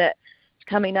is, and that it's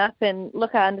coming up. And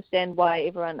look, I understand why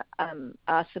everyone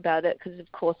asks about it, because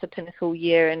of course a pinnacle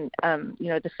year, and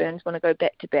the Ferns want to go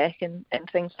back to back and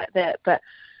things like that. But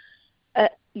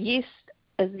yes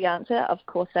is the answer. Of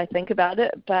course, I think about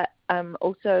it, but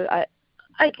also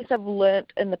I guess I've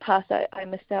learnt in the past. I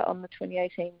missed out on the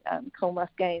 2018 Commonwealth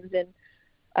Games,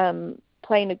 and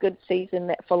playing a good season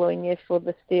that following year for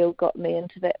the Steel got me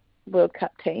into that World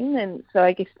Cup team. And so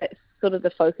I guess that's sort of the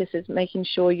focus, is making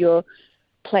sure you're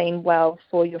playing well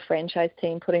for your franchise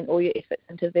team, putting all your efforts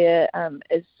into there,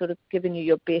 is sort of giving you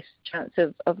your best chance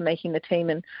of making the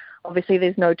team. And obviously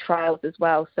there's no trials as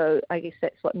well, so I guess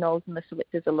that's what Knowles and the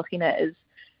selectors are looking at, is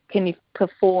can you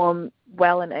perform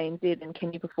well in ANZ, and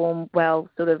can you perform well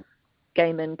sort of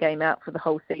game in, game out for the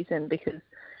whole season, because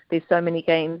there's so many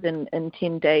games in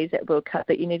 10 days at World Cup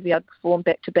that you need to be able to perform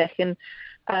back to back. And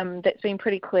that's been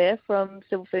pretty clear from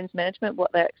Silver Ferns management,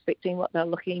 what they're expecting, what they're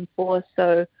looking for.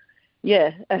 So,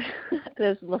 yeah,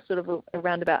 there's sort of a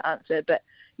roundabout answer. But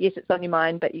yes, it's on your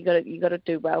mind, but you got to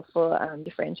do well for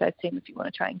your franchise team if you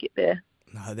want to try and get there.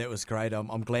 No, that was great.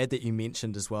 I'm glad that you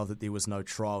mentioned as well that there was no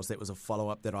trials. That was a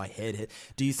follow-up that I had.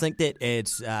 Do you think that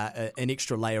adds an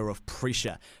extra layer of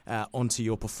pressure onto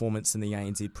your performance in the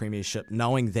ANZ Premiership,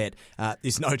 knowing that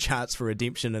there's no chance for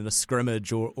redemption in a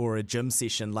scrimmage or a gym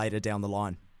session later down the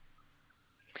line?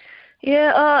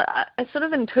 Yeah, I'm sort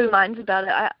of in two minds about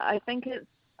it. I think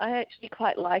I actually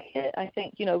quite like it. I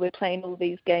think, we're playing all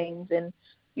these games and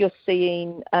you're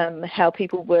seeing how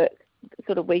people work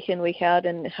sort of week in, week out,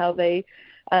 and how they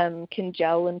can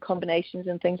gel in combinations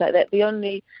and things like that. The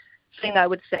only thing I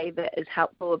would say that is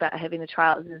helpful about having the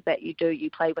trials is that you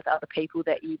play with other people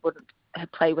that you wouldn't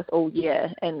play with all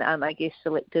year, and I guess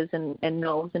selectors and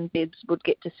Knowles and Bebs would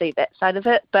get to see that side of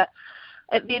it. But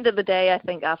at the end of the day, I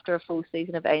think after a full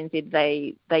season of ANZ,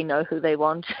 they know who they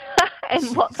want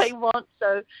and what they want.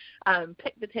 So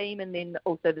pick the team, and then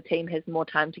also the team has more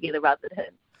time together rather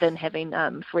than having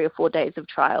 3 or 4 days of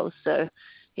trials. So,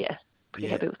 yeah. Pretty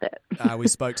happy with that. We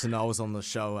spoke to Knowles on the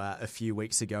show a few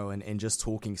weeks ago, and just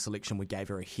talking selection, we gave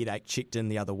her a headache. Checked in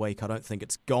the other week. I don't think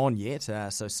it's gone yet,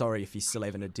 so sorry if you're still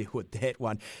having to deal with that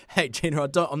one. Hey, Gina,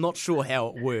 I'm not sure how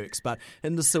it works, but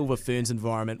in the Silver Ferns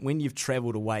environment, when you've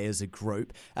travelled away as a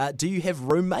group, do you have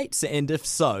roommates? And if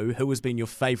so, who has been your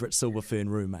favourite Silver Fern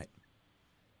roommate?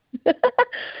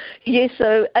 Yeah,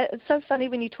 so it's so funny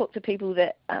when you talk to people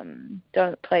that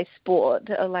don't play sport.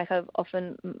 Like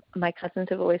my cousins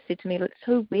have always said to me, it's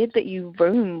so weird that you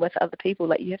room with other people.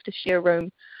 Like you have to share a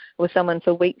room with someone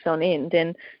for weeks on end,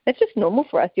 and that's just normal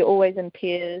for us. You're always in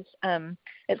pairs.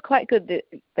 It's quite good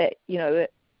that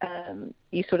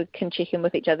you sort of can check in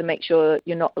with each other, make sure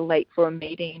you're not late for a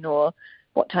meeting or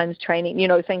what time's training,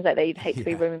 things like that. You'd hate to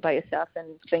be rooming by yourself and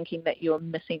thinking that you're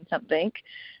missing something.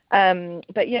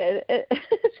 But yeah,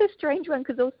 it's a strange one,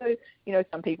 because also,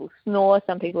 some people snore,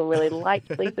 some people are really light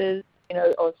sleepers,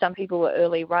 or some people are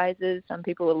early risers, some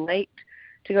people are late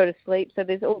to go to sleep. So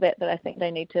there's all that I think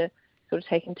they need to sort of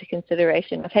take into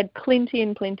consideration. I've had plenty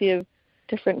of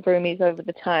different roomies over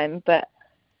the time, but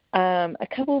a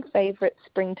couple of favourites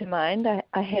spring to mind.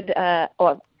 I had, I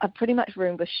pretty much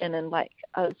roomed with Shannon, like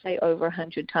I would say over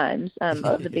 100 times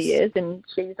over the years, and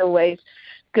she's always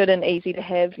good and easy to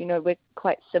have. We're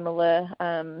quite similar,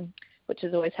 which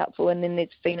is always helpful. And then there's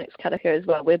Phoenix Karaka as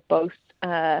well. We're both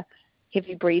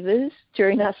heavy breathers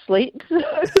during our sleep.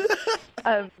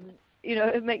 So,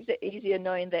 it makes it easier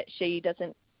knowing that she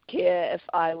doesn't care if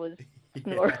I was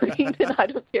snoring and I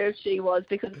don't care if she was,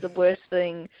 because the worst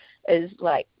thing is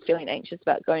like feeling anxious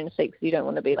about going to sleep because you don't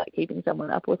want to be like keeping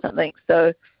someone up or something.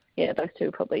 So yeah, those two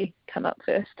will probably come up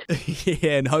first.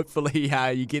 Yeah, and hopefully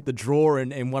you get the draw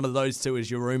and one of those two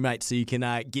is your roommate so you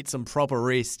can get some proper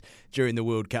rest during the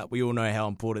World Cup. We all know how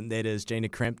important that is. Gina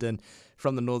Crampton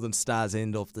from the Northern Stars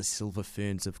and of the Silver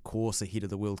Ferns, of course, ahead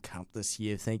of the World Cup this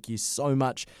year. Thank you so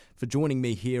much for joining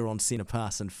me here on Centre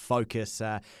Pass and Focus.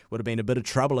 Would have been a bit of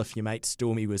trouble if your mate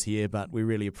Stormy was here, but we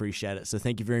really appreciate it. So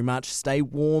thank you very much. Stay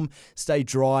warm, stay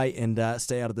dry, and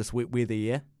stay out of this wet weather,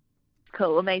 yeah?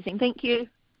 Cool, amazing. Thank you.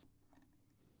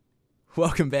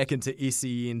 Welcome back into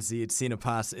SENZ Centre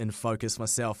Pass in Focus.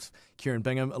 Myself, Kieran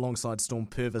Bingham, alongside Storm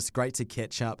Purvis. Great to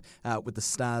catch up with the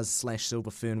Stars/Silver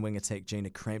Fern wing attack Gina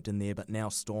Crampton there. But now,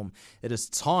 Storm, it is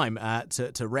time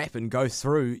to wrap and go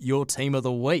through your team of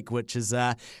the week, which is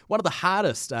one of the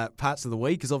hardest parts of the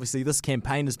week, because obviously this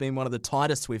campaign has been one of the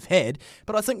tightest we've had.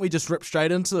 But I think we just ripped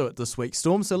straight into it this week,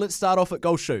 Storm. So let's start off at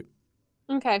goal shoot.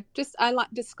 Okay,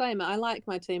 disclaimer. I like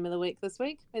my team of the week this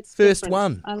week. It's first different.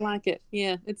 one. I like it.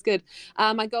 Yeah, it's good.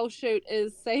 My goal shoot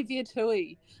is Saviour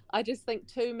Tui. I just think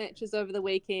 2 matches over the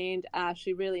weekend.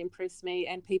 She really impressed me,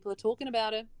 and people are talking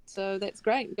about her. So that's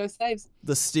great. Go Saves.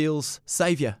 The Steel's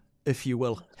saviour, if you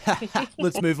will.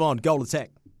 Let's move on. Goal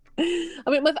attack. I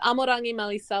went with Amorangi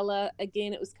Malisala.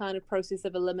 Again, it was kind of process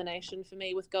of elimination for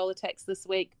me with goal attacks this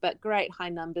week, but great high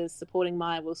numbers, supporting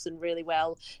Maya Wilson really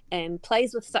well, and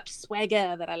plays with such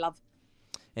swagger that I love.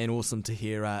 And awesome to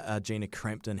hear Gina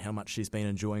Crampton, how much she's been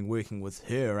enjoying working with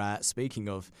her. Speaking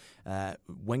of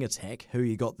wing attack, who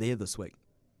you got there this week?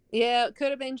 Yeah, it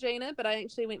could have been Gina, but I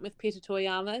actually went with Peta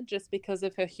Toyama just because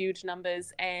of her huge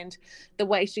numbers and the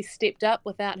way she stepped up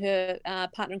without her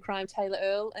partner in crime, Taylor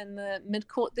Earl, in the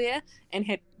mid-court there, and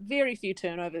had very few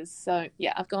turnovers. So,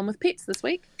 yeah, I've gone with Pets this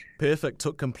week. Perfect.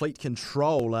 Took complete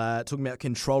control. Talking about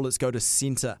control, let's go to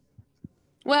centre.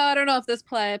 Well, I don't know if this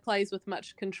player plays with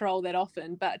much control that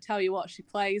often, but I tell you what, she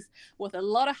plays with a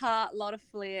lot of heart, a lot of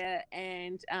flair,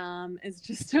 and is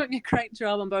just doing a great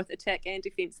job on both attack and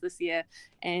defence this year.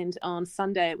 And on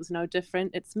Sunday, it was no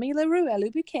different. It's Mila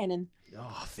Ruelu Buchanan.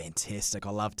 Oh, fantastic.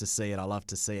 I love to see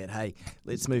it. Hey,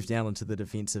 let's move down into the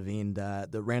defensive end,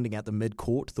 the rounding out the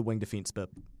mid-court, the wing defence bit.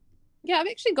 Yeah, I've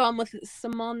actually gone with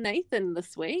Simone Nathan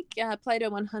this week. Played her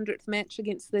 100th match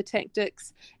against the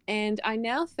Tactics, and I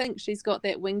now think she's got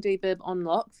that wing D bib on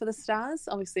lock for the Stars,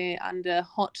 obviously under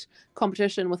hot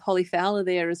competition with Holly Fowler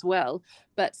there as well.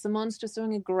 But Simone's just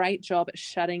doing a great job at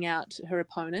shutting out her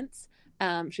opponents.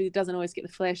 She doesn't always get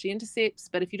the flashy intercepts,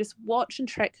 but if you just watch and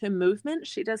track her movement,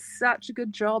 she does such a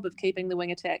good job of keeping the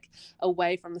wing attack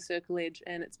away from the circle edge,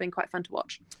 and it's been quite fun to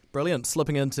watch. Brilliant.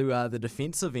 Slipping into the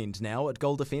defensive end now at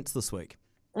goal defence this week.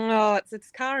 Oh, it's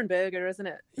Karen Berger, isn't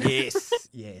it?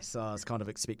 Yes. I was kind of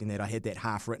expecting that. I had that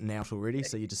half written out already,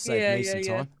 so you just saved me some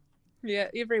time. Yeah,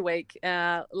 every week,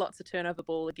 lots of turnover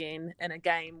ball again in a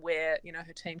game where,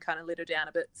 her team kind of let her down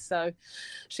a bit. So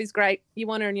she's great. You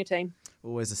want her in your team.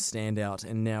 Always a standout.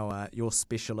 And now your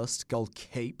specialist, goal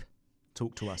keep.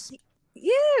 Talk to us.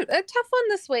 Yeah, a tough one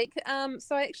this week.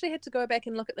 So I actually had to go back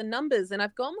and look at the numbers, and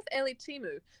I've gone with Ali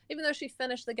Timu. Even though she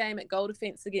finished the game at goal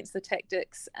defence against the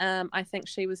Tactics, I think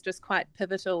she was just quite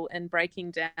pivotal in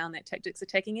breaking down that Tactics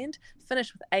attacking end.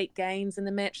 Finished with 8 gains in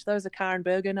the match. Those are Karen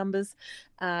Berger numbers.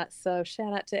 So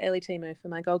shout out to Ali Timu for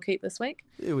my goal keep this week.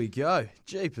 There we go.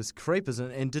 Jeepers creepers.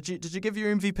 And did you give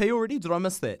your MVP already? Did I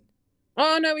miss that?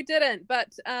 Oh, no, we didn't. But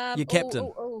your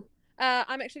captain.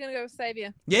 I'm actually going to go with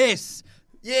Saviour.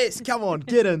 Yes, come on,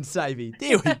 get in, Savvy.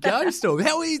 There we go, Storm.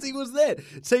 How easy was that?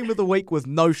 Team of the week with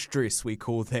no stress, we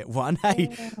call that one. Hey,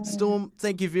 Storm,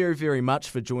 thank you very, very much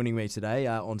for joining me today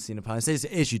on Centre Pass,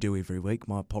 as you do every week.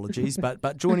 My apologies,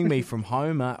 but joining me from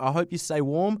home. I hope you stay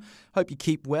warm, hope you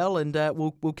keep well, and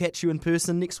we'll catch you in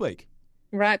person next week.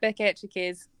 Right back at you,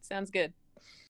 Kez. Sounds good.